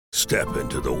Step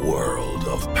into the world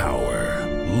of power,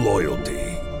 loyalty,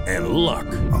 and luck.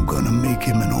 I'm gonna make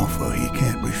him an offer he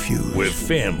can't refuse. With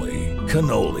family,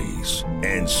 cannolis,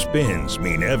 and spins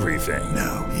mean everything.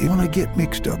 Now, you wanna get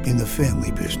mixed up in the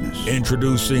family business.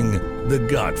 Introducing The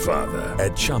Godfather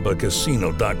at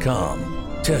ChumbaCasino.com.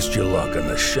 Test your luck in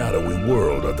the shadowy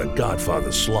world of The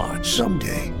Godfather slot.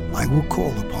 Someday, I will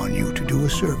call upon you to do a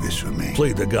service for me.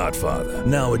 Play The Godfather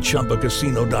now at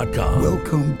ChumbaCasino.com.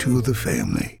 Welcome to the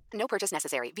family. No purchase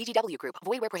necessary. VGW Group.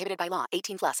 Void where prohibited by law.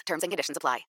 18 plus. Terms and conditions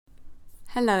apply.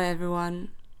 Hello everyone.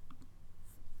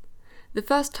 The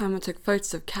first time I took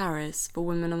photos of Caris for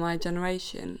Women of My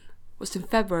Generation was in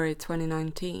February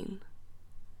 2019.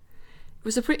 It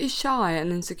was a pretty shy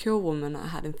and insecure woman I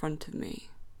had in front of me.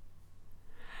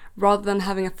 Rather than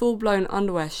having a full-blown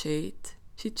underwear shoot,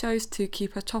 she chose to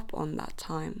keep her top on that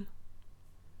time.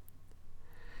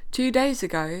 2 days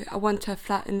ago, I went to her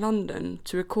flat in London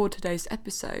to record today's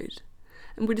episode,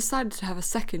 and we decided to have a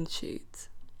second shoot.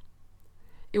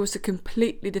 It was a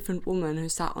completely different woman who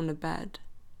sat on the bed.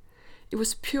 It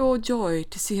was pure joy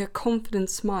to see her confident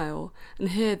smile and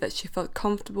hear that she felt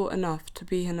comfortable enough to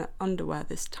be in her underwear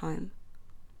this time.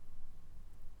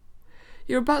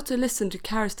 You're about to listen to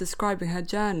Caris describing her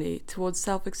journey towards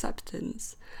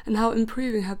self-acceptance and how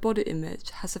improving her body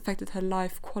image has affected her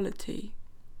life quality.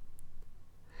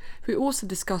 We also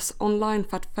discuss online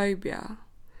fat phobia,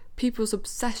 people's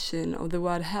obsession of the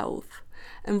word health,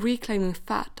 and reclaiming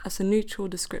fat as a neutral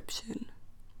description.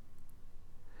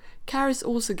 Caris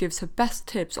also gives her best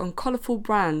tips on colourful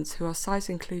brands who are size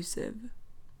inclusive.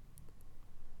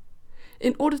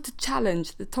 In order to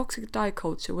challenge the toxic diet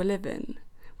culture we live in,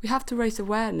 we have to raise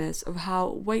awareness of how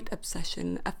weight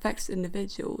obsession affects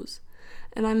individuals,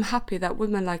 and I'm happy that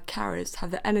women like Caris have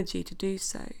the energy to do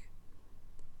so.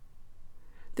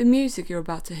 The music you're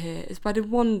about to hear is by the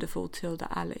wonderful Tilda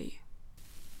Ali.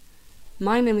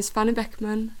 My name is Fanny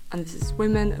Beckman, and this is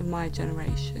Women of My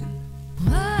Generation.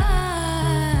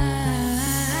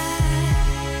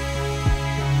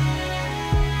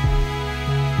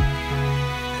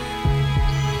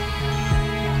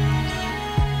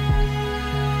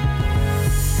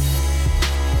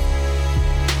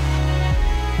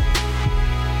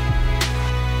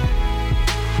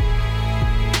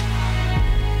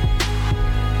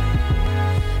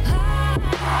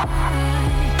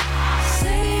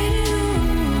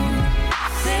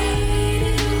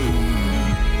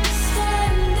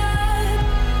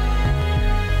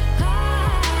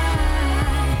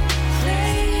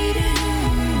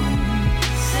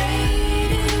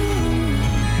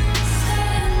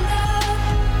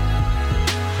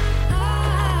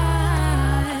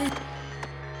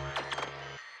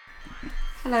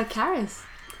 Hello, Caris.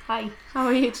 Hi. How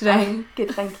are you today?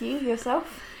 Good, thank you.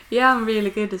 Yourself? Yeah, I'm really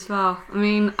good as well. I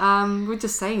mean, we're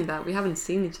just saying that we haven't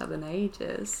seen each other in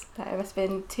ages. It must have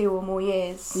been 2 or more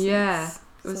years. Yeah.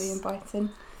 Saw you in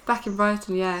Brighton. Back in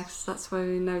Brighton, yeah, 'cause that's where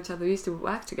we know each other. We used to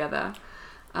work together.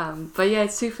 But yeah,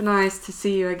 it's super nice to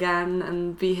see you again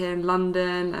and be here in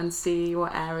London and see your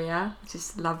area, which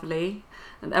is lovely.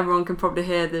 And everyone can probably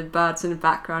hear the birds in the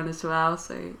background as well.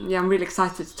 So yeah, I'm really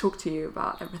excited to talk to you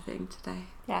about everything today.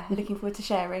 Yeah, looking forward to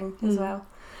sharing as well.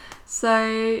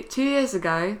 So 2 years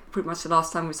ago, pretty much the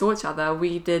last time we saw each other,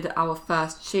 we did our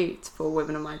first shoot for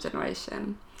Women of My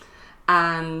Generation.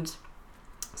 And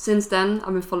since then,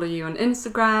 I've been following you on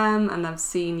Instagram and I've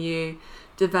seen you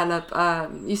develop.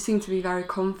 You seem to be very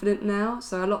confident now,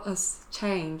 so a lot has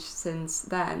changed since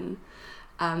then.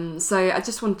 So I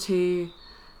just want to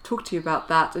talk to you about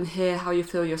that and hear how you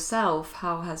feel yourself.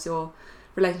 How has your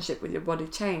relationship with your body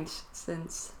changed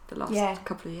since the last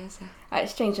couple of years?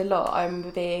 It's changed a lot.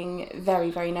 I'm being very,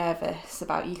 very nervous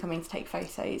about you coming to take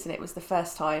photos, and it was the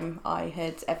first time I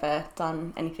had ever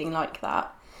done anything like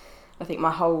that. I think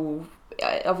I've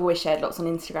always shared lots on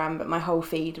Instagram, but my whole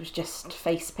feed was just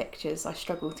face pictures. I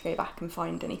struggle to go back and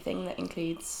find anything that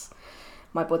includes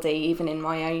my body, even in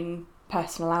my own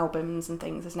personal albums and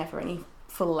things. There's never any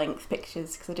full-length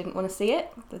pictures because I didn't want to see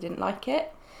it. I didn't like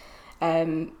it.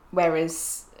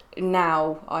 Whereas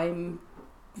now I'm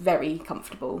very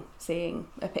comfortable seeing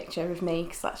a picture of me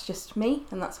because that's just me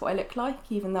and that's what I look like.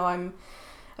 Even though I'm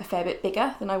a fair bit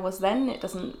bigger than I was then, it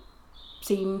doesn't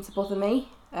seem to bother me.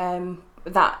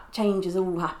 That change has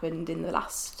all happened in the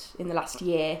last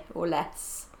year or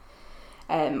less.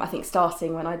 I think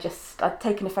starting when I'd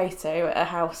taken a photo at a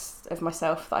house of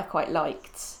myself that I quite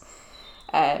liked,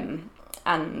 and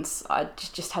I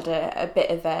just had a bit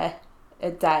of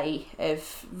a day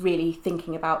of really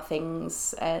thinking about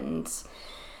things and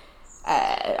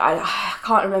I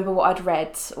can't remember what I'd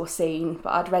read or seen,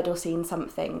 but I'd read or seen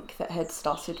something that had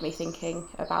started me thinking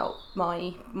about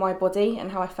my body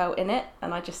and how I felt in it,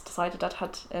 and I just decided I'd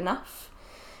had enough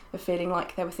of feeling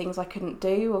like there were things I couldn't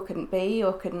do or couldn't be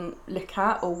or couldn't look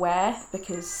at or wear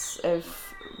because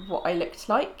of what I looked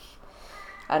like.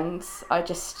 And I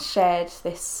just shared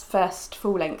this first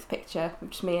full-length picture of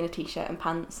just me in a t-shirt and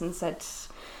pants and said,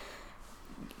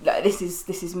 this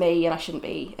is me and I shouldn't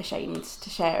be ashamed to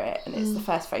share it. And it's the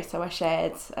first photo I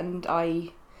shared, and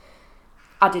I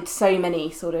added so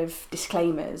many sort of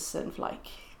disclaimers and like,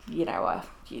 you know,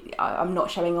 I'm not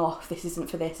showing off, this isn't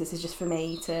for this is just for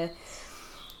me to,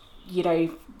 you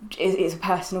know, it's a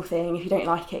personal thing. If you don't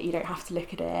like it, you don't have to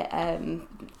look at it.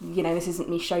 You know, this isn't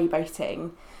me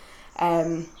showboating.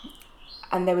 And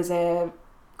there was a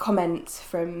comment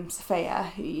from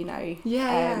Sophia, who, you know...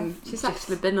 she's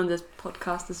actually been on this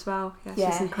podcast as well.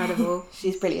 Yeah, she's incredible.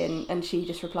 She's brilliant, and she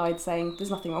just replied saying, there's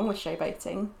nothing wrong with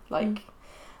showboating. Like,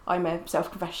 I'm a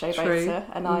self-confessed showboater,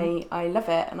 and I love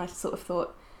it. And I sort of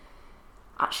thought,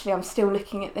 actually, I'm still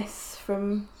looking at this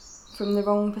from the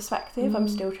wrong perspective. I'm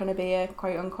still trying to be a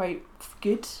quote-unquote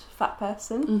good fat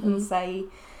person and say,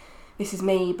 this is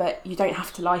me, but you don't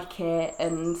have to like it,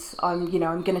 and I'm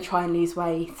going to try and lose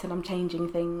weight, and I'm changing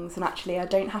things, and actually I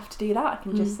don't have to do that. I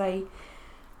can just say,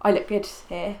 I look good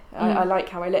here. I like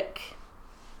how I look.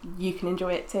 You can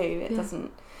enjoy it too. It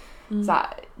doesn't...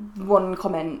 That one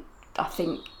comment, I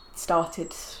think,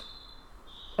 started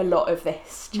a lot of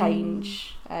this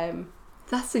change.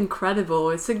 That's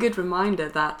incredible. It's a good reminder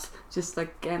that just,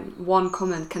 again, one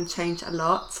comment can change a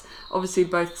lot. Obviously,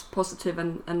 both positive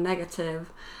and negative.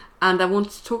 And I want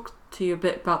to talk to you a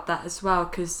bit about that as well,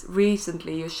 because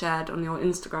recently you shared on your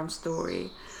Instagram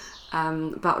story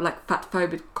about like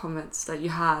fat-phobic comments that you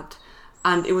had.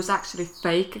 And it was actually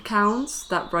fake accounts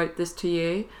that wrote this to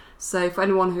you. So for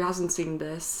anyone who hasn't seen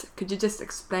this, could you just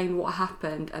explain what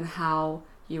happened and how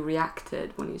you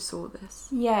reacted when you saw this?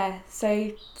 Yeah,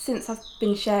 so since I've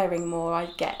been sharing more, I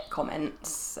get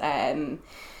comments and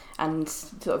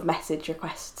sort of message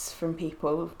requests from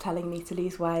people telling me to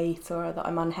lose weight or that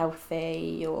I'm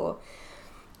unhealthy, or,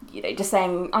 you know, just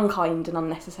saying unkind and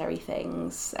unnecessary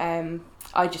things.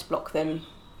 I just block them,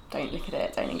 don't look at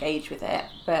it, don't engage with it.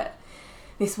 But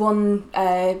this one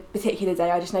particular day,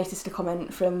 I just noticed a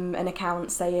comment from an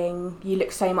account saying, you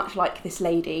look so much like this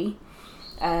lady,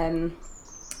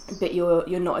 but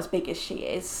you're not as big as she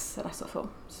is. And I sort of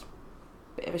thought, it's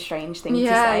a bit of a strange thing to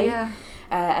say. Yeah.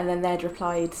 And then they'd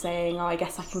replied saying, I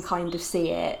guess I can kind of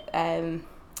see it,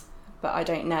 but I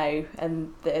don't know.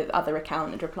 And the other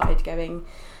account had replied going,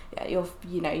 yeah,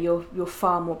 you're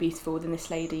far more beautiful than this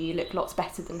lady. You look lots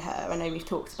better than her. I know we've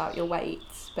talked about your weight,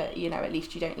 but, you know, at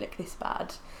least you don't look this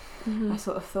bad. I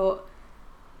sort of thought,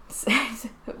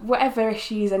 whatever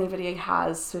issues anybody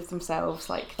has with themselves,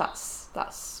 like that's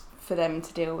for them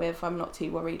to deal with. I'm not too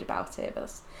worried about it, but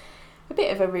it's a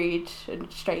bit of a rude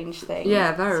and strange thing.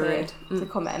 Yeah, very rude to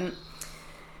comment.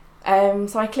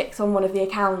 So I clicked on one of the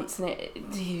accounts, and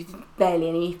it barely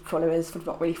any followers,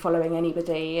 not really following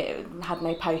anybody. It had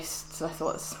no posts, so I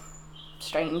thought it's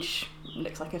strange. It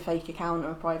looks like a fake account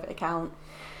or a private account.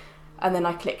 And then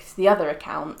I clicked the other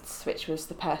account, which was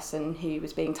the person who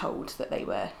was being told that they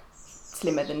were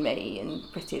slimmer than me and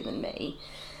prettier than me.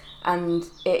 And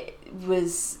it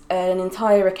was an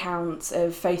entire account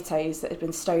of photos that had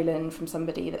been stolen from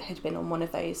somebody that had been on one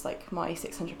of those, like, My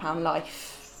 £600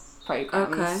 Life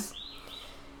programmes. Okay.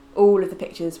 All of the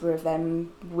pictures were of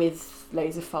them with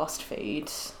loads of fast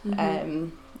food,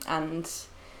 and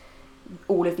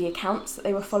all of the accounts that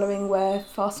they were following were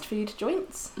fast food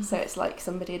joints. So it's like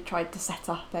somebody had tried to set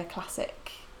up a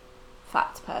classic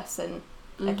fat person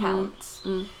account.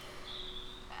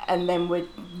 And then we're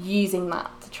using that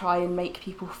to try and make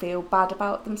people feel bad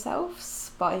about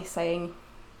themselves by saying,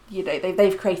 you know,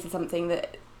 they've created something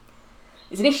that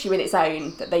is an issue in its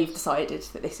own, that they've decided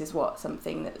that this is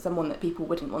someone that people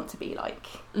wouldn't want to be like,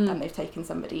 and they've taken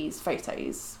somebody's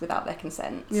photos without their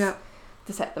consent to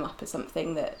set them up as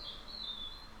something that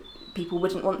people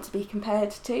wouldn't want to be compared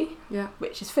to,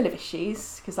 which is full of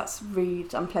issues, because that's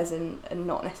rude, unpleasant, and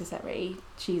not necessary.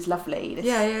 She's lovely,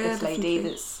 this lady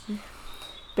that's...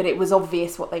 But it was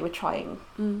obvious what they were trying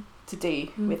to do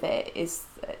with it is,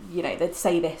 you know, they'd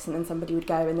say this and then somebody would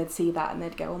go and they'd see that and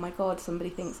they'd go, oh my God, somebody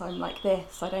thinks I'm like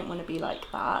this. I don't want to be like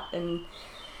that. And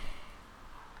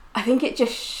I think it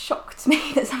just shocked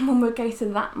me that someone would go to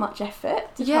that much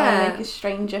effort to try and make a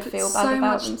stranger feel bad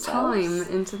about themselves. So much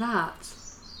time into that.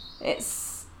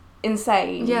 It's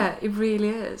insane. Yeah, it really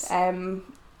is.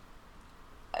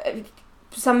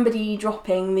 Somebody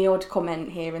dropping the odd comment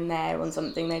here and there on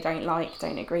something they don't like,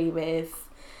 don't agree with,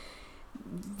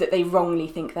 that they wrongly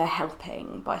think they're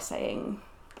helping by saying,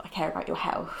 I care about your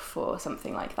health or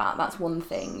something like that. That's one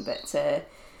thing, but to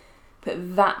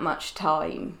put that much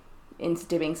time into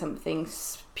doing something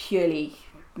purely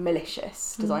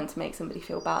malicious, designed to make somebody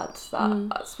feel bad,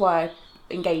 that's why I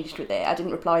engaged with it. I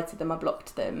didn't reply to them, I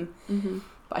blocked them,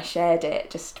 but I shared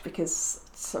it just because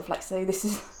sort of like, so this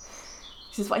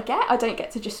is what I get. I don't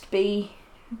get to just be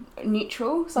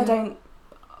neutral, so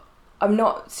I'm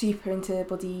not super into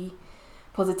body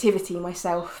positivity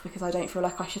myself because I don't feel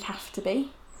like I should have to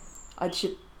be. I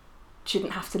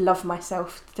shouldn't have to love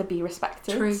myself to be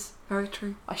respected. True, very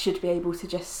true. I should be able to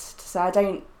just, so I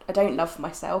don't love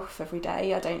myself every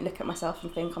day. I don't look at myself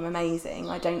and think I'm amazing.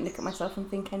 I don't look at myself and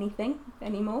think anything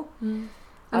anymore. And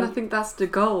I think that's the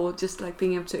goal, just like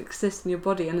being able to exist in your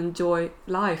body and enjoy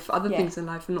life, other things in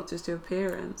life, and not just your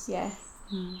appearance. Yeah.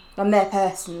 I'm there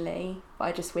personally, but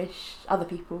I just wish other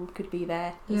people could be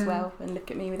there as well and look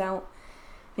at me without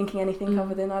thinking anything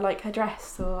other than I like her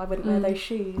dress, or I wouldn't wear those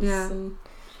shoes.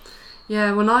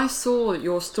 Yeah, when I saw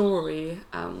your story,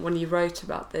 when you wrote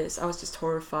about this, I was just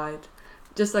horrified.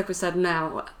 Just like we said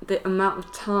now, the amount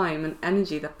of time and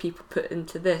energy that people put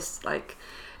into this, like,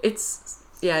 it's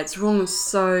wrong on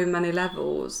so many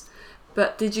levels.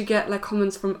 But did you get like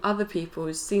comments from other people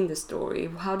who've seen the story?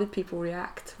 How did people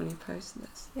react when you posted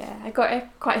this? Yeah, I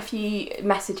got quite a few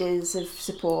messages of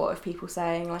support of people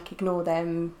saying, like, ignore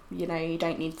them, you know, you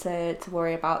don't need to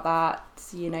worry about that,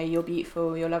 you know, you're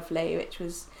beautiful, you're lovely, which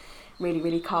was really,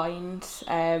 really kind.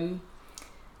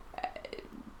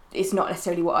 It's not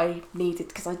necessarily what I needed,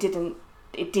 because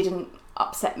it didn't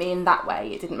upset me in that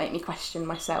way. It didn't make me question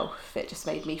myself. It just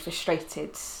made me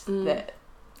frustrated that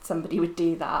somebody would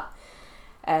do that.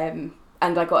 And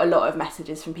I got a lot of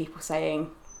messages from people saying,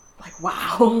 like,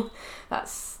 wow,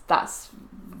 that's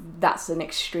an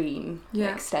extreme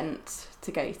extent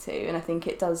to go to. And I think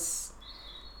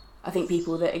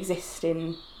people that exist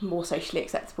in more socially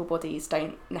acceptable bodies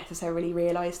don't necessarily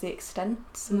realise the extent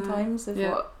sometimes of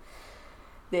what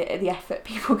the effort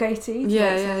people go to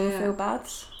make someone feel bad.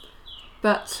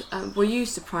 But were you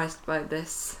surprised by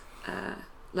this?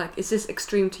 Like, is this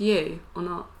extreme to you or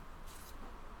not?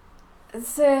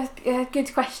 It's a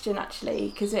good question,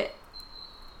 actually, because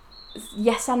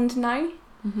yes and no.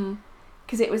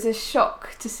 Because it was a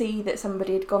shock to see that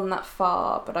somebody had gone that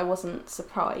far, but I wasn't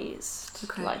surprised.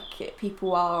 Okay. Like,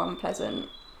 people are unpleasant,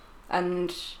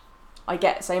 and I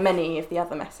get so many of the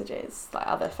other messages, like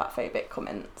other fatphobic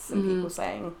comments and people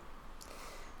saying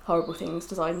horrible things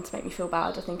designed to make me feel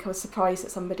bad. I think I was surprised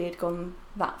that somebody had gone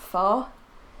that far.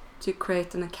 To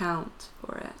create an account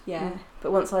for it. Yeah,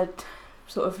 but once I'd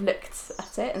sort of looked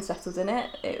at it and settled in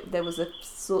it, there was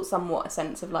somewhat a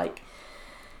sense of like,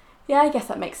 yeah, I guess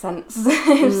that makes sense.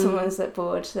 If someone's that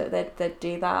bored, that they'd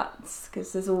do that,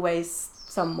 because there's always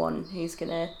someone who's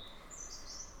gonna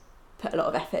put a lot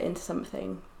of effort into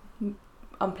something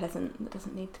unpleasant that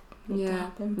doesn't need to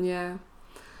happen. Yeah.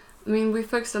 I mean, we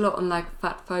focused a lot on like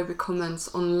fatphobic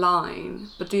comments online,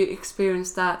 but do you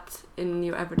experience that in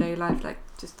your everyday life, like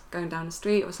just going down the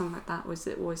street or something like that, or is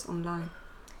it always online?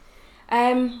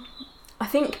 I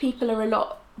think people are a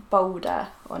lot bolder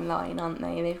online, aren't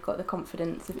they? They've got the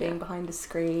confidence of being behind a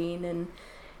screen, and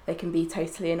they can be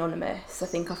totally anonymous. I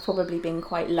think I've probably been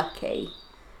quite lucky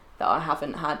that I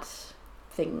haven't had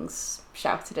things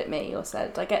shouted at me or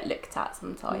said. I get looked at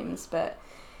sometimes, but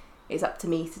it's up to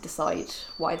me to decide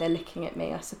why they're looking at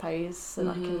me, I suppose, and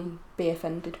I can be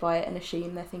offended by it and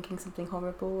assume they're thinking something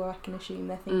horrible, or I can assume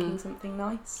they're thinking something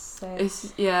nice. So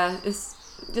It's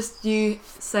just you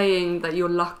saying that you're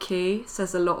lucky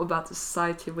says a lot about the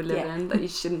society we live in, that you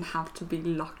shouldn't have to be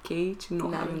lucky to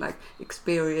not having like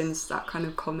experienced that kind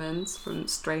of comments from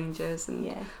strangers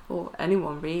and or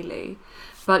anyone really.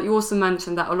 But you also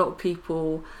mentioned that a lot of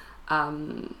people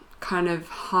kind of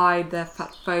hide their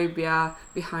fat phobia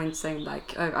behind saying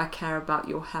like, oh, I care about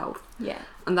your health. Yeah.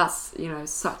 And that's, you know,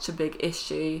 such a big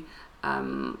issue.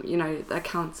 You know, the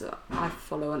accounts that I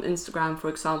follow on Instagram, for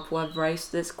example, have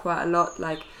raised this quite a lot.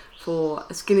 Like, for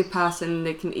a skinny person,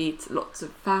 they can eat lots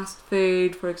of fast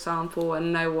food, for example,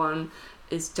 and no one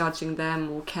is judging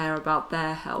them or care about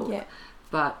their health. Yeah.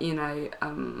 But, you know,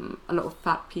 a lot of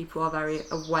fat people are very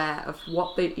aware of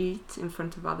what they eat in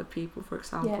front of other people, for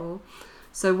example. Yeah.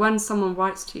 So when someone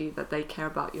writes to you that they care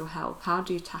about your health, how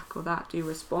do you tackle that? Do you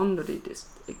respond, or do you just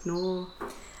ignore?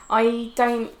 I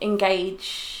don't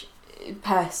engage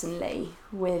personally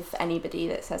with anybody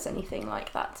that says anything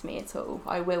like that to me at all.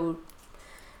 I will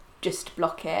just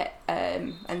block it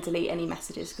and delete any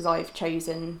messages, because I've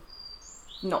chosen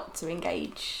not to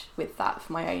engage with that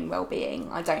for my own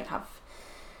well-being. I don't have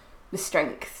the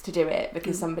strength to do it,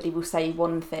 because somebody will say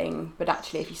one thing, but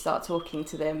actually if you start talking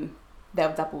to them,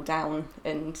 they'll double down,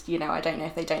 and I don't know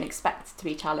if they don't expect to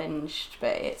be challenged,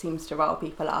 but it seems to rile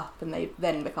people up, and they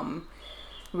then become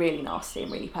really nasty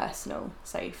and really personal.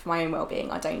 So for my own well-being,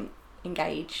 I don't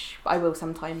engage, but I will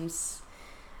sometimes.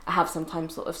 I have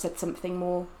sometimes sort of said something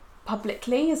more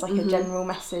publicly as like a general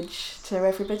message to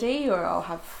everybody, or I'll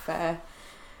have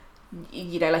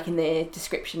like in the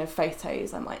description of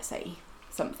photos I might say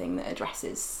something that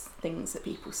addresses things that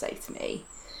people say to me.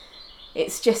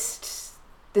 It's just,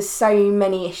 there's so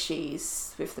many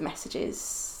issues with the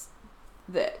messages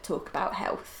that talk about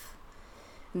health,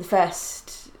 and the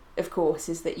first of course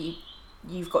is that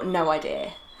you've got no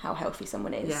idea how healthy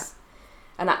someone is.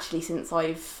 And actually, since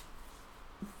I've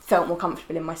felt more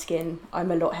comfortable in my skin,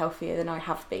 I'm a lot healthier than I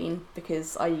have been,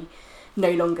 because I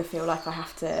no longer feel like I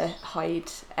have to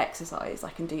hide exercise.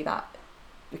 I can do that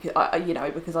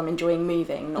because I'm enjoying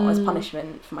moving, not as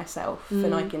punishment for myself,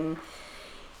 and I can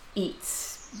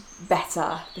eat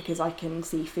better because I can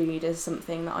see food as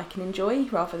something that I can enjoy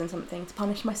rather than something to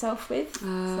punish myself with.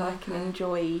 So I can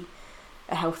enjoy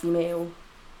a healthy meal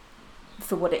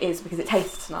for what it is, because it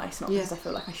tastes nice, not because I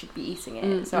feel like I should be eating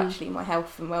it. So actually my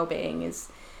health and well-being has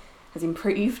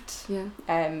improved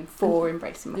for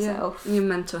embracing myself. Your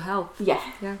mental health.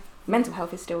 Mental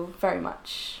health is still very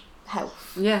much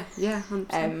health.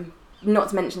 100%. Not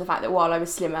to mention the fact that while I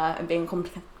was slimmer and being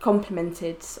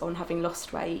complimented on having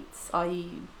lost weight, I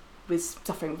was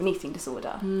suffering with an eating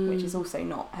disorder, which is also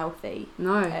not healthy.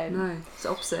 No, it's the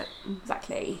opposite.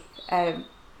 Exactly.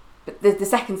 But the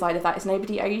second side of that is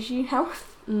nobody owes you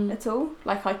health at all.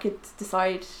 Like, I could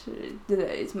decide that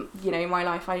it's, in my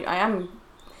life I am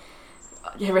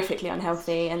horrifically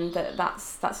unhealthy, and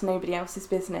that's nobody else's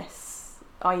business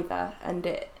either. And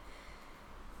it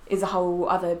is a whole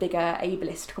other bigger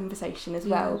ableist conversation as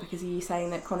well, because are you saying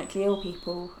that chronically ill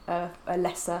people are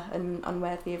lesser and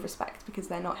unworthy of respect because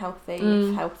they're not healthy?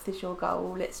 If health is your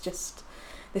goal, it's just,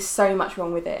 there's so much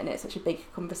wrong with it, and it's such a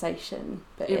big conversation.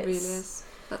 But it really is.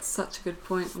 That's such a good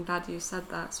point. I'm glad you said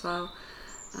that as well.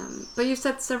 But you've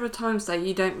said several times that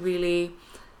you don't really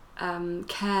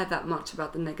care that much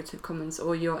about the negative comments,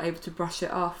 or you're able to brush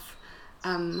it off.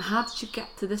 How did you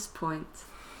get to this point?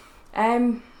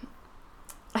 I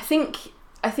think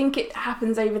it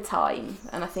happens over time,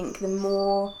 and I think the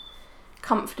more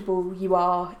comfortable you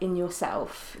are in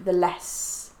yourself, the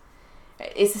less.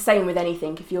 It's the same with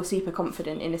anything. If you're super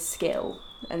confident in a skill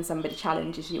and somebody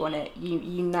challenges you on it,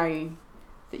 you know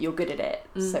that you're good at it,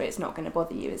 so it's not going to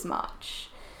bother you as much.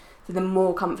 So the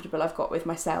more comfortable I've got with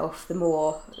myself, the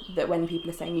more that when people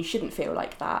are saying you shouldn't feel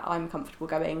like that, I'm comfortable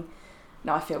going,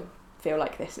 no, I feel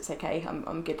like this, it's okay,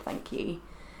 I'm good, thank you.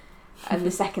 And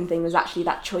the second thing was actually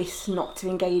that choice not to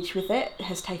engage with it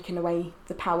has taken away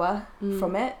the power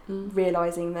from it,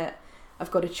 realising that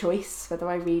I've got a choice whether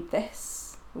I read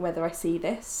this, whether I see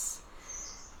this.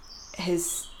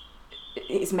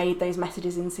 It's made those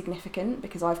messages insignificant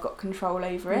because I've got control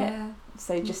over it.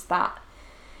 So just that,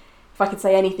 if I could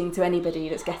say anything to anybody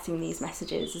that's getting these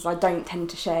messages, is I don't tend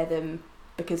to share them,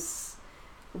 because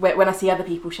when I see other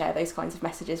people share those kinds of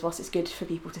messages, whilst it's good for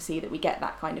people to see that we get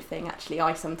that kind of thing, actually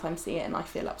I sometimes see it and I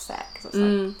feel upset, because it's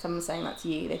like, someone's saying that to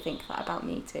you, they think that about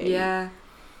me too.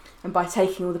 And by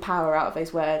taking all the power out of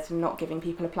those words and not giving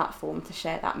people a platform to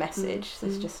share that message,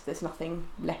 there's nothing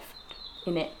left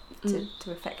in it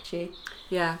to affect you.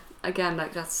 Again,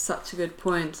 like, that's such a good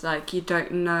point. Like, you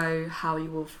don't know how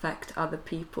you will affect other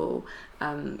people,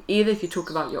 either if you talk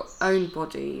about your own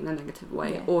body in a negative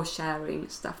way, or sharing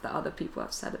stuff that other people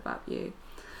have said about you.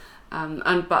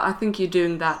 But I think you're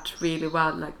doing that really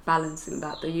well, like balancing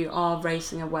that you are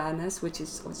raising awareness, which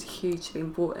is obviously hugely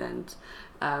important,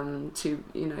 to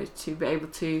be able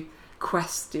to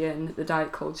question the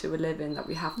diet culture we live in, that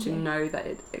we have to know that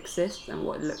it exists and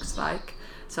what it looks like.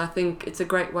 So I think it's a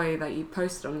great way that you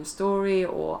post it on your story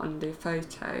or on the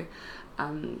photo.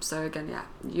 So again,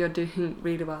 you're doing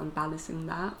really well in balancing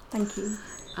that. Thank you.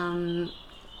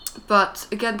 But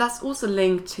again, that's also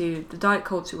linked to the diet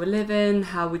culture we live in,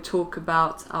 how we talk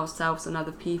about ourselves and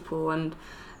other people. And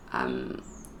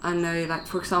I know, like,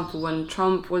 for example, when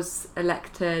Trump was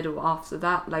elected or after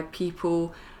that, like,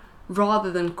 people,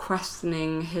 rather than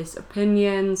questioning his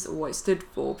opinions or what he stood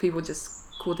for, people just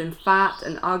called him fat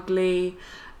and ugly.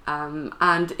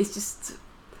 And it's just,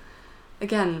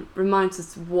 again, reminds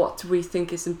us what we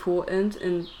think is important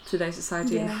in today's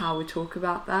society and how we talk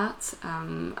about that.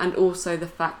 And also the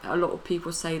fact that a lot of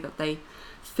people say that they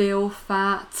feel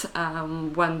fat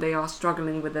when they are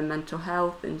struggling with their mental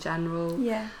health in general.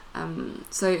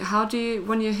 So how do you,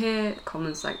 when you hear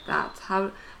comments like that,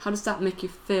 how does that make you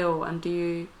feel? And do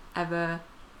you ever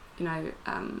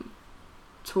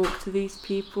talk to these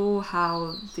people,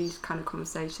 how these kind of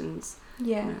conversations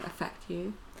affect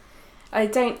you?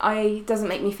 It doesn't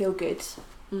make me feel good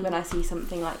when I see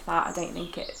something like that. I don't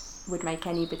think it would make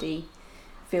anybody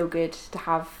feel good to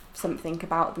have something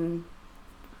about them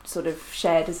sort of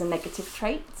shared as a negative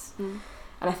trait. And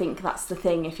I think that's the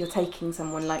thing, if you're taking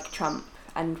someone like Trump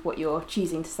and what you're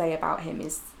choosing to say about him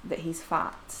is that he's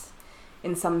fat,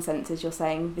 in some senses you're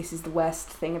saying this is the worst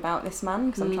thing about this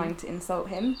man because I'm trying to insult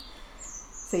him.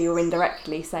 So you're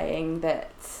indirectly saying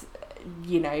that,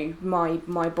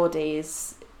 my body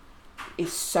is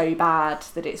so bad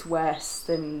that it's worse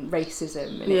than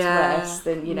racism, and it's worse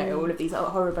than all of these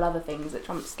horrible other things that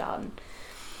Trump's done.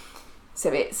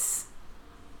 So it's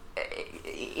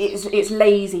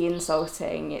lazy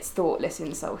insulting, it's thoughtless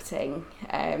insulting,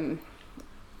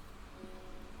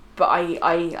 but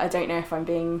I don't know if I'm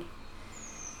being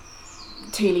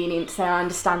too lenient to say I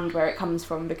understand where it comes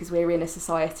from, because we're in a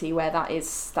society where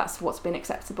that's what's been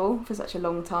acceptable for such a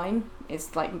long time.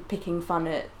 It's like picking fun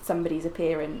at somebody's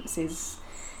appearance is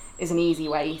an easy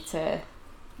way to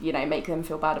make them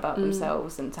feel bad about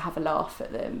themselves and to have a laugh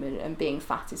at them, and being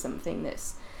fat is something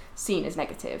that's seen as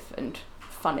negative and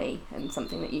funny and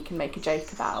something that you can make a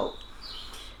joke about.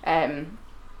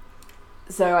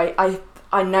 So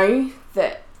I know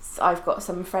that I've got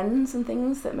some friends and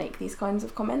things that make these kinds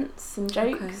of comments and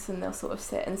jokes, and they'll sort of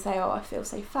sit and say, I feel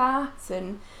so fat,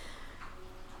 and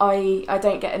I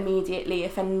don't get immediately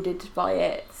offended by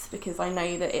it because I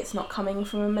know that it's not coming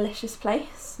from a malicious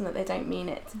place and that they don't mean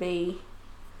it to be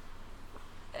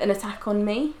an attack on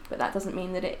me, but that doesn't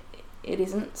mean that it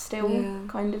isn't still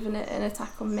kind of an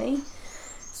attack on me.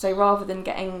 So rather than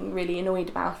getting really annoyed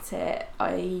about it,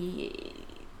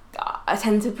 I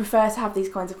tend to prefer to have these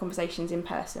kinds of conversations in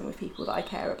person with people that I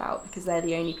care about, because they're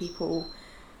the only people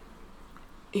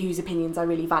whose opinions I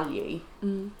really value.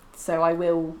 So I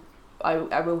will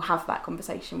have that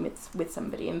conversation with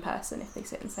somebody in person if they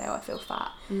sit and say, I feel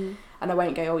fat. And I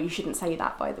won't go, you shouldn't say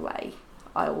that, by the way.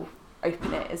 I'll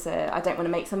open it as I don't want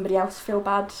to make somebody else feel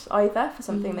bad either for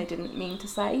something they didn't mean to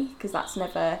say, because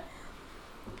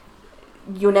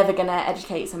you're never going to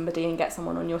educate somebody and get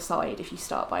someone on your side if you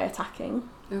start by attacking.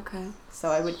 Okay. So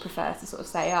I would prefer to sort of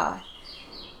say,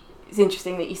 it's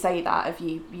interesting that you say that,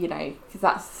 because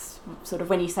that's sort of,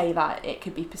 when you say that, it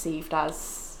could be perceived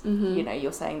as,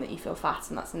 you're saying that you feel fat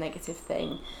and that's a negative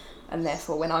thing. And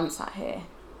therefore, when I'm sat here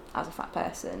as a fat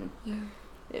person,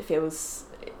 it feels,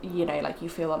 like you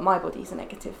feel like my body's a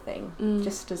negative thing.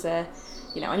 Just as a,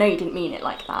 I know you didn't mean it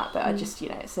like that, but I just,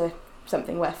 it's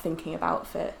something worth thinking about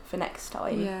for next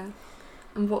time. Yeah.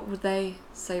 And what would they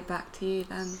say back to you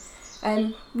then?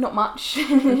 Not much.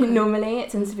 Normally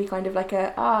it tends to be kind of like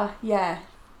I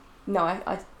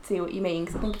see what you mean,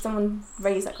 because I think if someone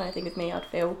raised that kind of thing with me, I'd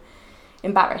feel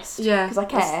embarrassed, because I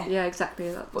care. Yeah,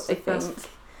 exactly. That's the first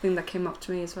thing that came up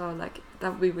to me as well. Like,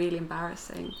 that would be really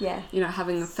embarrassing. Yeah.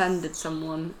 Having offended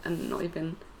someone and not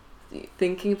even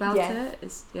thinking about it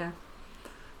is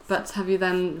But have you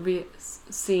then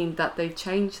seen that they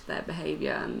changed their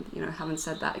behaviour and haven't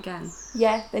said that again?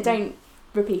 Yeah, they don't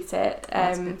repeat it.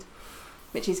 That's good.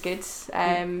 Which is good.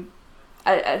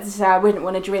 I wouldn't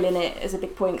want to drill in it as a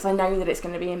big point, because I know that it's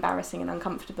going to be embarrassing and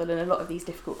uncomfortable, and a lot of these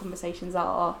difficult conversations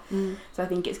are. So I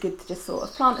think it's good to just sort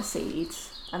of plant a seed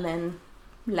and then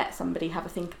let somebody have a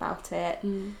think about it.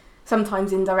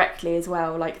 Sometimes indirectly as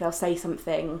well, like they'll say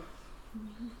something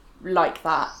like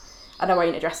that and I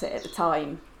won't address it at the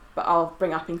time, but I'll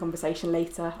bring up in conversation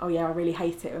later, I really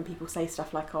hate it when people say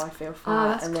stuff like, I feel fat.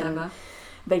 That's and then clever.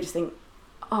 They just think,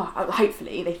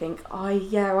 hopefully they think, I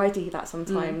do that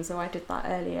sometimes, or I did that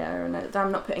earlier, and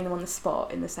I'm not putting them on the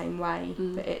spot in the same way,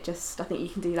 but I think you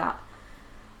can do that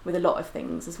with a lot of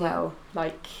things as well,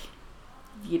 like,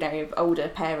 older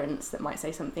parents that might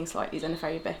say something slightly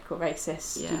xenophobic or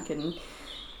racist, you can,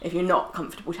 if you're not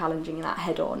comfortable challenging that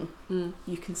head on,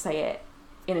 you can say it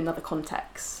in another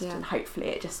context, and hopefully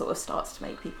it just sort of starts to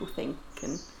make people think.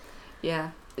 And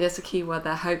there's a key word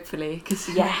there, hopefully, because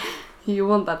you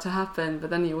want that to happen, but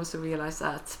then you also realise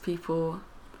that people,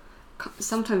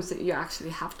 sometimes you actually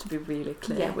have to be really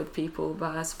clear with people,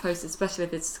 but I suppose, especially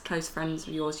if it's close friends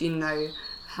of yours,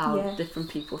 how different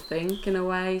people think in a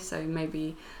way, so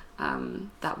maybe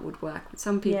that would work with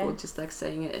some people, just like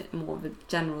saying it in more of a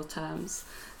general terms,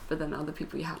 but then other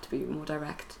people you have to be more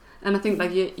direct. And I think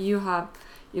like you have,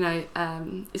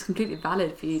 it's completely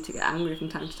valid for you to get angry from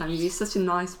time to time. You're such a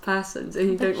nice person, so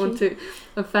you don't want to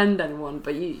offend anyone,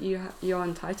 but you're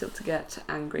entitled to get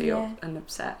angry and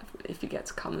upset if you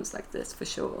get comments like this, for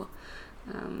sure.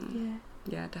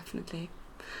 Definitely.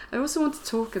 I also want to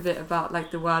talk a bit about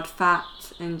like the word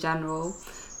fat in general,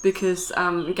 because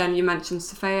again, you mentioned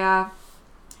Sophia.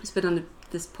 It's been on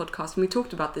this podcast, and we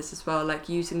talked about this as well, like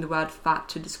using the word fat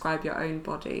to describe your own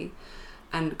body,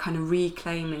 and kind of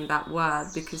reclaiming that word,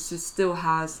 because it still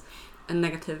has a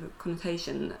negative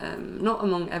connotation, not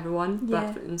among everyone,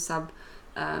 but in some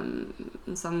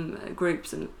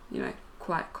groups, and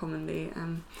quite commonly.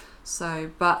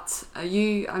 But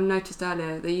I've noticed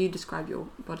earlier that you describe your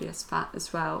body as fat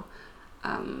as well.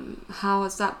 How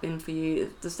has that been for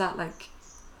you? Does that like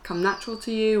come natural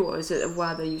to you, or is it a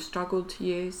word that you struggled to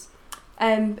use?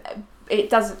 It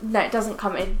doesn't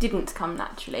come. It didn't come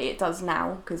naturally. It does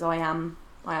now, because I am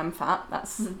fat.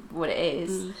 That's what it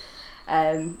is.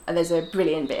 And there's a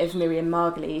brilliant bit of Miriam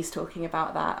Margolyes talking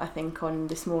about that, I think, on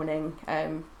This Morning,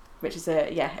 which is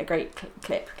a great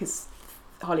clip, because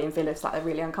Holly and Villa's like, they're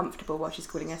really uncomfortable while she's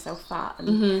calling herself fat,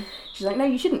 and she's like, no,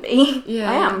 you shouldn't be.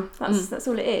 I am. That's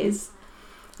all it is.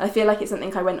 I feel like it's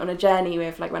something I went on a journey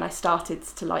with, like when I started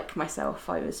to like myself,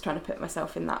 I was trying to put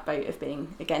myself in that boat of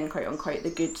being, again, quote unquote,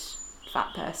 the good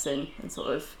fat person, and sort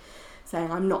of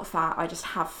saying, I'm not fat, I just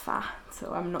have fat,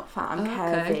 so I'm not fat, I'm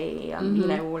curvy, I'm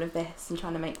all of this, and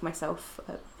trying to make myself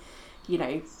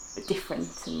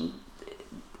different, and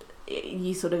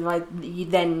you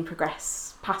then progress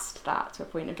past that to a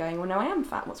point of going, well, no, I am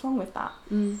fat, what's wrong with that?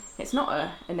 It's not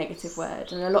a negative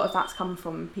word, and a lot of that's come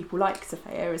from people like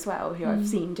Sophia as well, who I've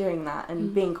seen doing that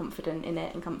and being confident in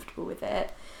it and comfortable with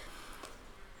it.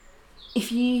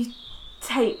 If you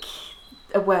take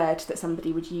a word that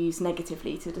somebody would use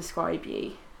negatively to describe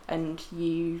you, and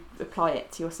you apply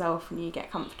it to yourself and you get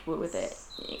comfortable with it,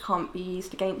 it can't be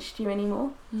used against you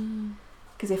anymore.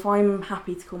 Because if I'm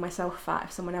happy to call myself fat,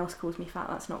 if someone else calls me fat,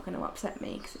 that's not going to upset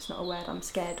me, because it's not a word I'm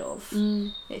scared of.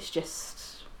 It's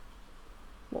just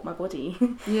what my body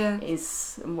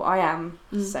is and what I am.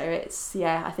 So it's,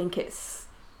 I think it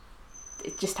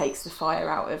just takes the fire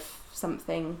out of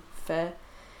something.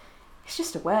 It's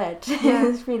just a word.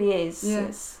 It really is.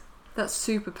 That's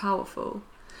super powerful.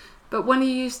 But when you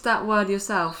use that word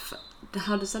yourself,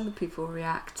 how does other people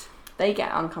react? They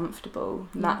get uncomfortable,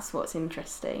 and that's what's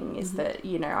interesting, is that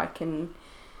I can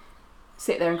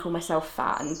sit there and call myself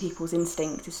fat, and people's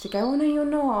instinct is to go, oh no, you're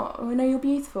not, oh no, you're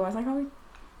beautiful. I was like, oh, it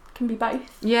can be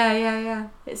both.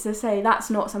 It's to say, that's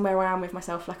not somewhere I am with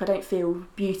myself. Like, I don't feel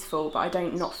beautiful, but I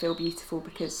don't not feel beautiful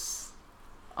because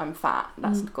I'm fat.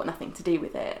 That's got nothing to do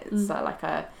with it. It's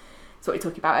it's what we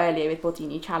talked about earlier with body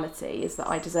neutrality, is that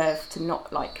I deserve to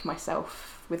not like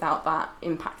myself without that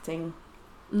impacting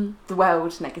the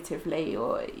world negatively,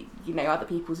 or other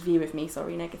people's view of me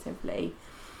negatively.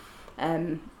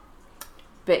 But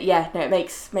it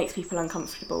makes people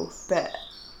uncomfortable. But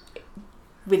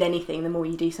with anything, the more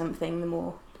you do something, the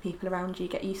more the people around you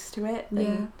get used to it.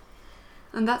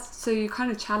 And that's, so you're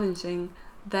kind of challenging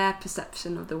their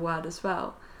perception of the word as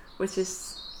well, which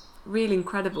is really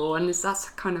incredible. And that's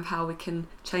kind of how we can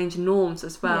change norms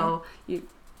as well.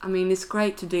 It's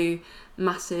great to do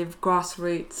massive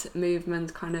grassroots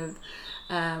movement kind of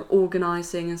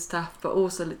organising and stuff, but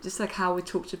also just like how we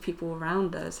talk to people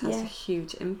around us has a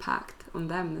huge impact on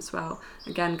them as well.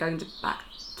 Again, going back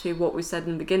to what we said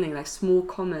in the beginning, like small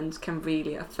comments can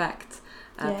really affect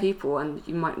people, and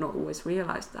you might not always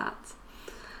realise that.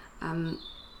 But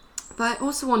I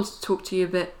also wanted to talk to you a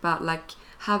bit about like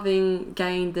having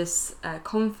gained this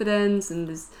confidence and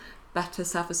this better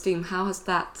self-esteem. How has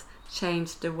that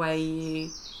changed the way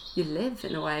you live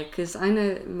in a way? Because I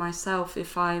know myself,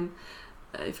 if I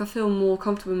feel more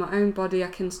comfortable in my own body, I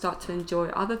can start to enjoy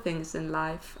other things in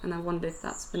life, and I wonder if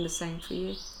that's been the same for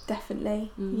you.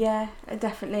 Definitely.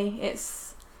 Definitely.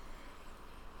 It's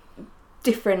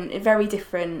different, very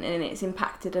different, and it's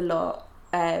impacted a lot.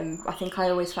 I think I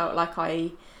always felt like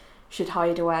I should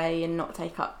hide away and not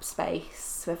take up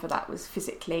space, whether that was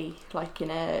physically, like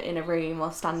in a room,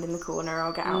 I'll stand in the corner,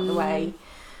 I'll get out of the way,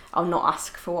 I'll not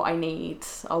ask for what I need,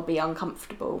 I'll be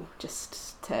uncomfortable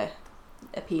just to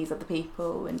appease other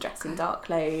people and dress in dark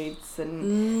clothes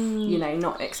and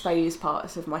not expose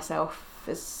parts of myself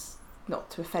as not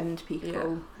to offend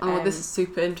people. This is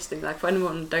super interesting. Like, for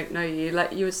anyone who don't know you,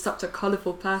 like, you're such a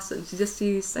colourful person. So just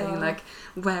you saying like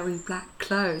wearing black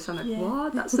clothes, I'm like,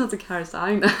 what? That's not the Caris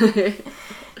I know.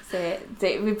 So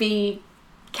it would be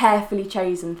carefully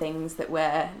chosen things that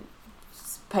were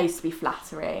supposed to be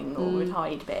flattering or would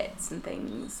hide bits and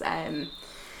things. And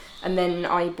then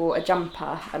I bought a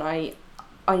jumper, and I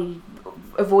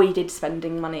avoided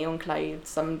spending money on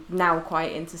clothes. I'm now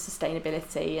quite into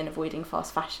sustainability and avoiding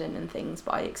fast fashion and things,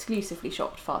 but I exclusively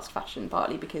shopped fast fashion,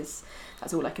 partly because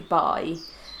that's all I could buy,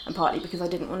 and partly because I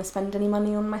didn't want to spend any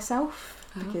money on myself,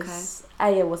 because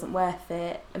A, it wasn't worth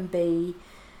it, and B,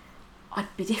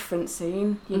 I'd be different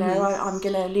soon, you know, I'm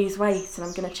going to lose weight and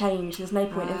I'm going to change. There's no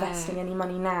point investing any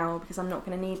money now because I'm not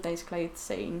going to need those clothes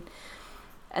soon.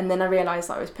 And then I realised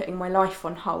that I was putting my life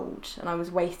on hold and I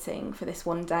was waiting for this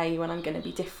one day when I'm going to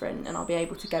be different and I'll be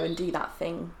able to go and do that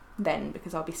thing then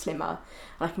because I'll be slimmer,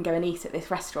 and I can go and eat at this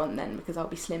restaurant then because I'll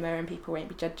be slimmer and people won't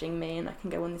be judging me, and I can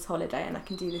go on this holiday and I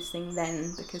can do this thing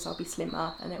then because I'll be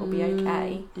slimmer and it'll be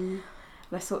okay. And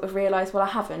I sort of realised, well,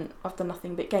 I've done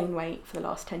nothing but gain weight for the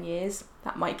last 10 years.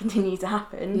 That might continue to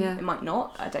happen. It might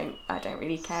not. I don't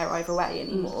really care either way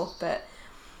anymore. But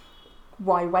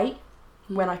why wait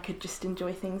when I could just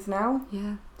enjoy things now?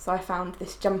 Yeah. So I found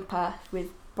this jumper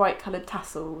with bright coloured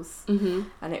tassels,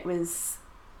 and it was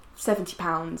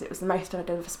 £70. It was the most I'd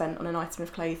ever spent on an item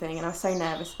of clothing, and I was so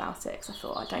nervous about it because I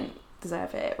thought, I don't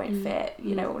deserve it, it won't fit,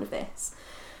 you know, all of this.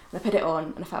 And I put it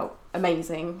on and I felt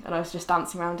amazing, and I was just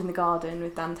dancing around in the garden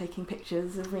with Dan taking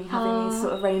pictures of me having these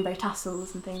sort of rainbow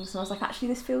tassels and things, and I was like, actually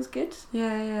this feels good.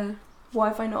 Yeah. Why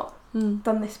have I not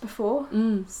done this before?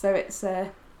 So it's I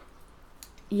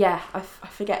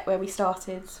forget where we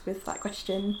started with that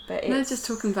question, but it's just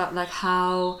talking about like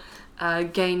how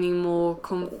gaining more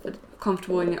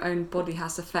comfortable in your own body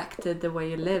has affected the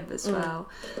way you live as well.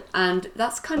 And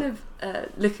that's kind of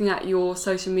looking at your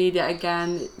social media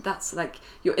again, that's like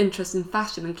your interest in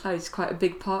fashion and clothes is quite a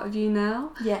big part of you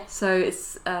now. So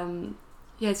it's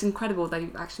it's incredible that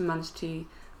you've actually managed to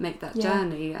make that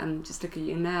journey, and just look at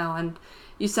you now. And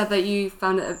you said that you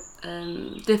found it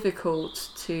difficult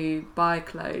to buy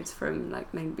clothes from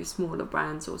like maybe smaller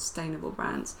brands or sustainable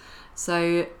brands.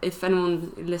 So if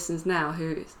anyone listens now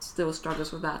who still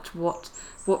struggles with that, what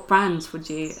brands would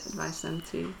you advise them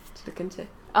to look into?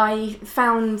 I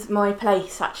found my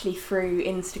place actually through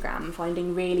Instagram,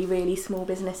 finding really, really small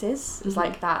businesses. It's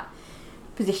like that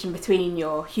position between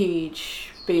your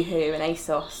huge Boohoo and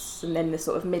ASOS and then the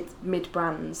sort of mid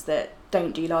brands that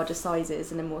don't do larger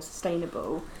sizes and are more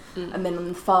sustainable. And then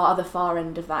on the other far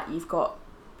end of that, you've got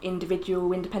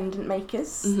individual independent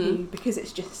makers who, because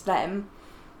it's just them,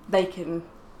 they can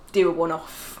do a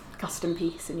one-off custom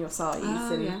piece in your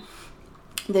size.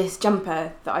 This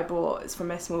jumper that I bought is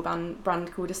from a small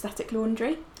brand called Aesthetic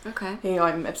Laundry, who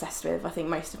I'm obsessed with. I think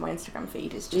most of my Instagram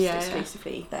feed is just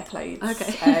exclusively their clothes.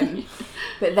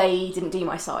 But they didn't do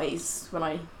my size when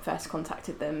I first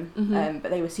contacted them,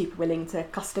 but they were super willing to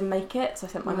custom make it, so I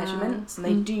sent my measurements, and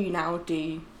they do now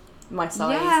do my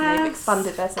size, and they've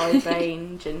expanded their size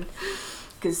range, and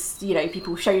because, you know,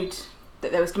 people showed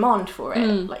that there was demand for it,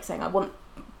 like saying, I want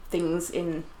things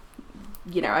in,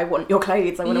 you know, I want your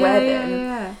clothes, I want to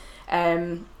wear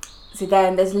them. So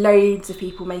then there's loads of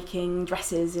people making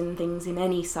dresses and things in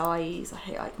any size. I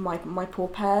hate, like my poor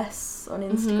purse on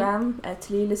Instagram,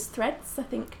 Tallulah's Threads, I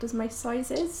think, does most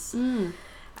sizes.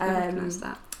 I recognise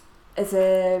that. There's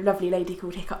a lovely lady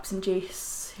called Hiccups and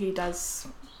Juice who does,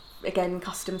 again,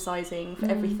 custom sizing for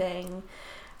everything.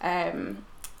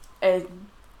 A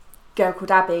girl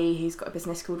called Abby who's got a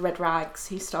business called Red Rags,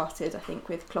 who started, I think,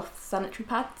 with cloth sanitary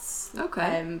pads,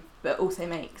 but also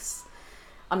makes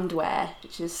underwear,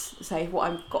 which is, say, what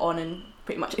I've got on, and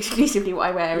pretty much exclusively what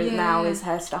I wear now is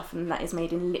her stuff, and that is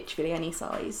made in literally any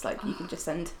size. Like, you can just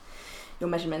send your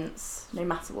measurements no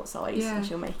matter what size and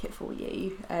she'll make it for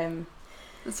you.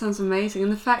 That sounds amazing,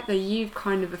 and the fact that you've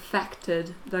kind of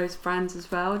affected those brands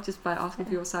as well just by asking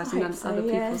for your size, and then other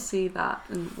people see that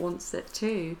and wants it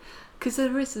too, because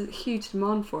there is a huge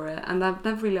demand for it. And I've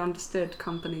never really understood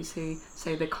companies who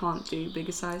say they can't do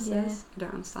bigger sizes. I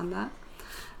don't understand that.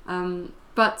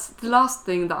 But the last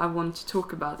thing that I want to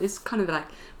talk about is kind of like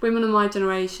Women of My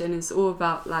Generation is all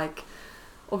about, like,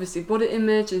 obviously body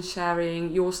image and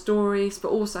sharing your stories, but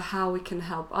also how we can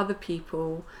help other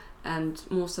people, and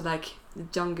more so like the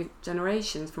younger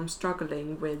generations from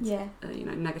struggling with you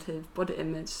know, negative body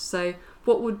image. So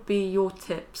what would be your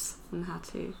tips on how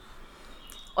to?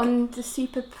 On the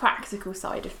super practical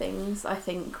side of things, I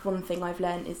think one thing I've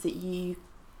learned is that you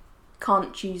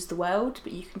can't choose the world,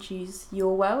 but you can choose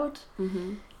your world.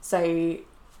 So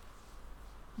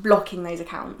blocking those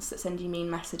accounts that send you mean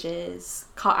messages,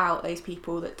 cut out those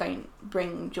people that don't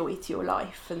bring joy to your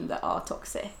life and that are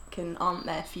toxic and aren't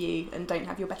there for you and don't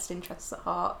have your best interests at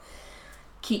heart.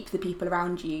 Keep the people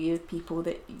around you, people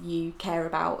that you care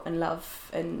about and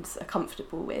love and are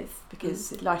comfortable with,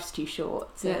 because life's too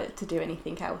short to do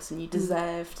anything else, and you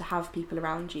deserve to have people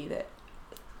around you that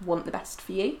want the best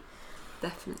for you.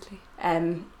 Definitely.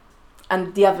 And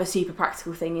the other super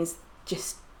practical thing is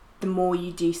just the more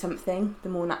you do something, the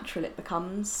more natural it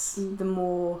becomes. The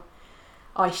more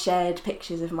I shared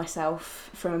pictures of myself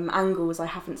from angles I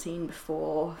haven't seen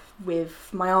before, with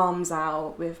my arms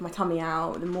out, with my tummy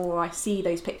out, the more I see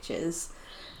those pictures,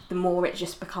 the more it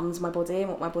just becomes my body and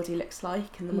what my body looks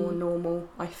like, and the more normal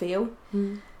I feel.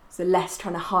 So less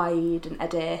trying to hide and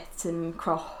edit and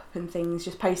crop and things,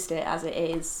 just post it as it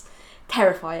is.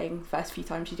 Terrifying first few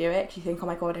times you do it, because you think, oh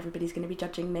my god, everybody's going to be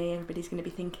judging me, everybody's going to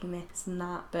be thinking this and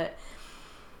that. But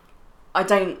I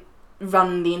don't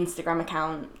run the Instagram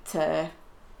account to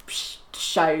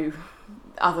show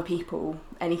other people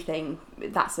anything.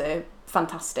 That's a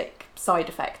fantastic side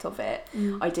effect of it.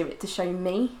 I do it to show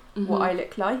me what I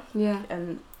look like,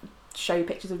 and show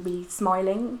pictures of me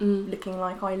smiling, looking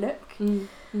like I look. And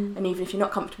even if you're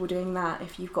not comfortable doing that,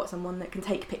 if you've got someone that can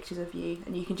take pictures of you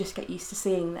and you can just get used to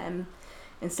seeing them,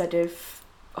 instead of,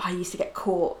 I used to get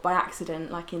caught by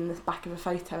accident, like in the back of a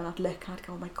photo, and I'd look and I'd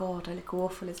go, oh my god, I look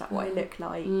awful, is that what I look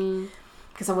like?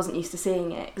 Because I wasn't used to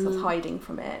seeing it, because I was hiding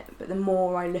from it. But the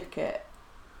more I look at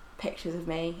pictures of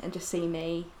me and just see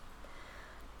me,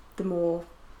 the more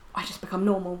I just become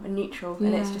normal and neutral,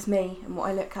 and it's just me and what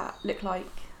I look like.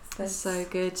 That's so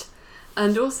good.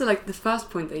 And also, like, the first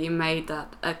point that you made,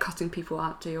 that cutting people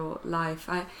out of your life,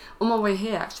 on my way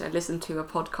here actually I listened to a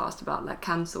podcast about like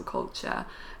cancel culture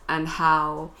and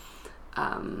how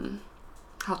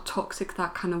toxic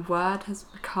that kind of word has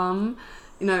become.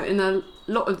 You know, in a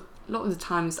lot of the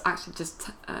times, actually just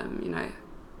you know,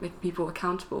 making people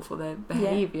accountable for their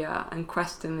behaviour and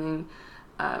questioning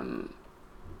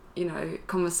you know,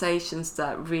 conversations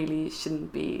that really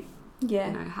shouldn't be you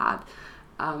know, had.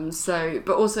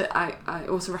 But also I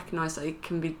also recognise that it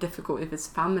can be difficult if it's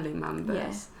family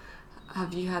members.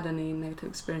 Have you had any negative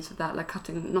experience with that, like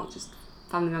cutting not just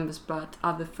family members but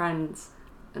other friends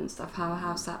and stuff?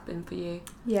 How's that been for you?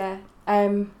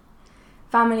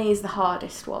 Family is the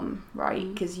hardest one,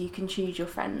 right? Because you can choose your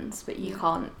friends, but you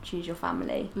can't choose your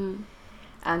family.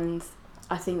 And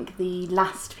I think the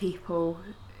last people,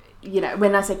 you know,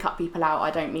 when I say cut people out,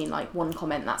 I don't mean like one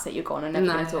comment, that's it, you're gone, I'm never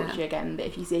going to talk to you again. But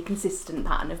if you see a consistent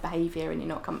pattern of behaviour and you're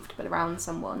not comfortable around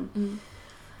someone,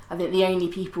 I think the only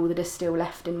people that are still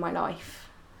left in my life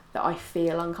that I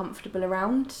feel uncomfortable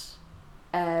around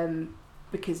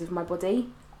because of my body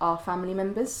are family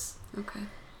members.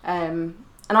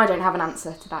 And I don't have an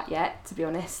answer to that yet, to be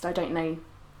honest. I don't know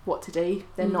what to do.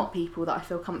 They're not people that I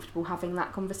feel comfortable having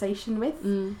that conversation with.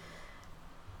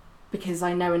 Because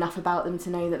I know enough about them to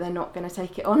know that they're not going to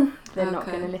take it on. They're not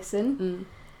going to listen.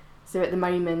 So at the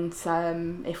moment,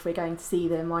 if we're going to see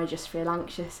them, I just feel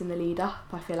anxious in the lead up.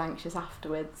 I feel anxious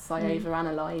afterwards. I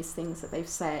overanalyse things that they've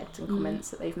said and comments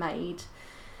that they've made.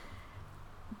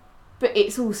 But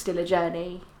it's all still a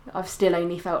journey. I've still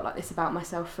only felt like this about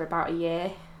myself for about a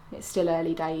year. It's still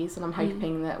early days, and I'm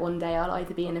hoping that one day I'll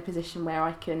either be in a position where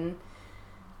I can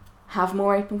have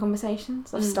more open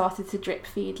conversations. I've started to drip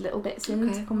feed little bits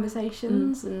into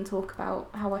conversations and talk about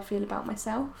how I feel about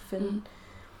myself, and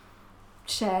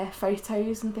share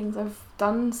photos and things I've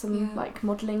done, some like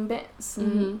modelling bits,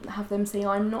 and have them see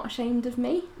I'm not ashamed of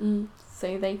me,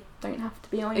 so they don't have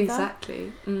to be either.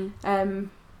 Exactly.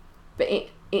 But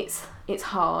it's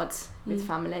hard with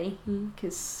family,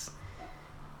 because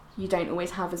you don't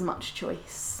always have as much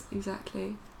choice.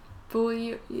 Exactly. But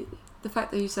you, the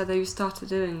fact that you said that you started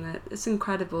doing that, it's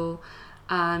incredible.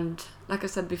 And like I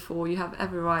said before, you have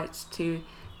every right to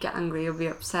get angry or be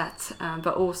upset.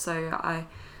 But also,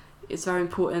 it's very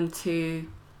important to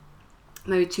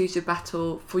maybe choose your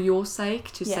battle for your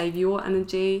sake, to save your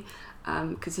energy.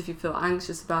 Because if you feel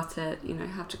anxious about it, you know,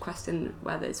 you have to question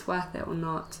whether it's worth it or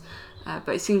not. But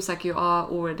it seems like you are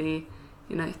already,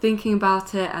 you know, thinking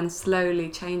about it and slowly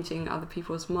changing other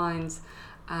people's minds.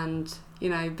 And, you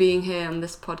know, being here on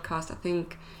this podcast, I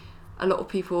think a lot of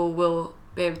people will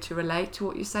be able to relate to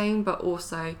what you're saying, but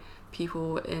also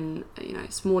people in, you know,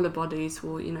 smaller bodies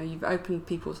will, you know, you've opened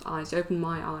people's eyes, you opened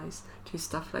my eyes to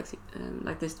stuff like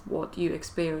this, what you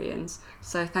experience.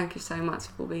 So thank you so much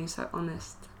for being so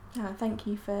honest. Yeah, thank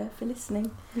you for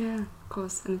listening. Yeah, of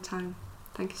course, anytime.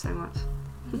 Thank you so much.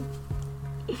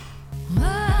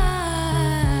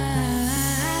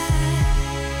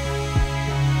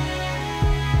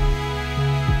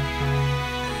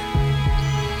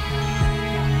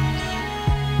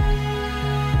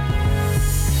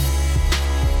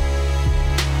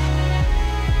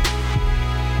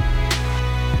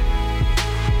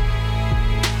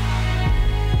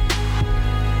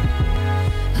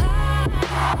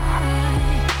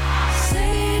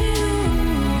 Say to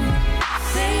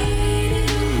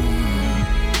you,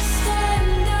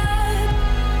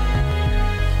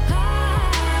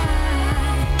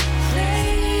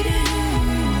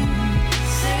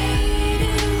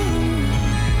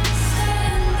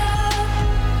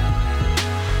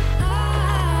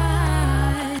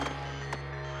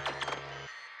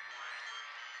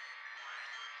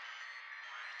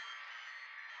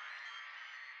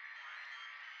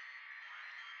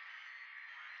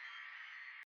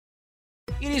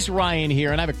 It is Ryan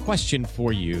here, and I have a question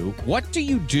for you. What do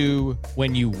you do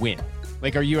when you win?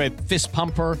 Like, are you a fist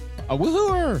pumper, a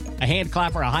woohooer, a hand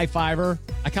clapper, a high fiver?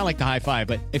 I kind of like the high five,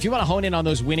 but if you want to hone in on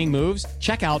those winning moves,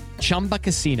 check out Chumba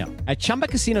Casino. At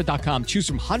ChumbaCasino.com, choose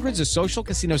from hundreds of social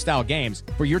casino-style games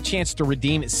for your chance to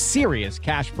redeem serious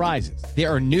cash prizes. There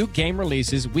are new game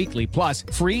releases weekly, plus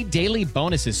free daily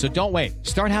bonuses, so don't wait.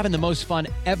 Start having the most fun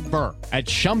ever at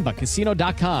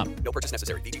ChumbaCasino.com. No purchase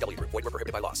necessary. VGW Group. Void where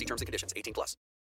prohibited by law. See terms and conditions. 18+.